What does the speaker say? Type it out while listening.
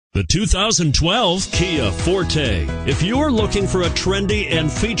The 2012 Kia Forte. If you're looking for a trendy and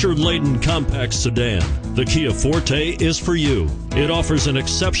feature-laden compact sedan, the Kia Forte is for you. It offers an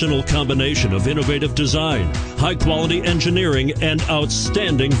exceptional combination of innovative design, high-quality engineering, and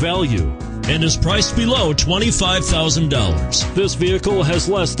outstanding value, and is priced below $25,000. This vehicle has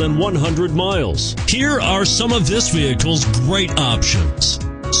less than 100 miles. Here are some of this vehicle's great options: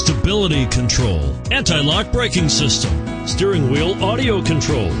 stability control, anti-lock braking system, steering wheel audio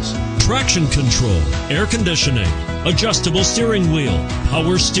controls, traction control, air conditioning, adjustable steering wheel,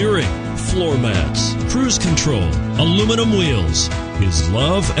 power steering, floor mats, cruise control, aluminum wheels. Is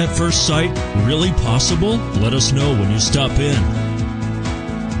love at first sight really possible? Let us know when you stop in.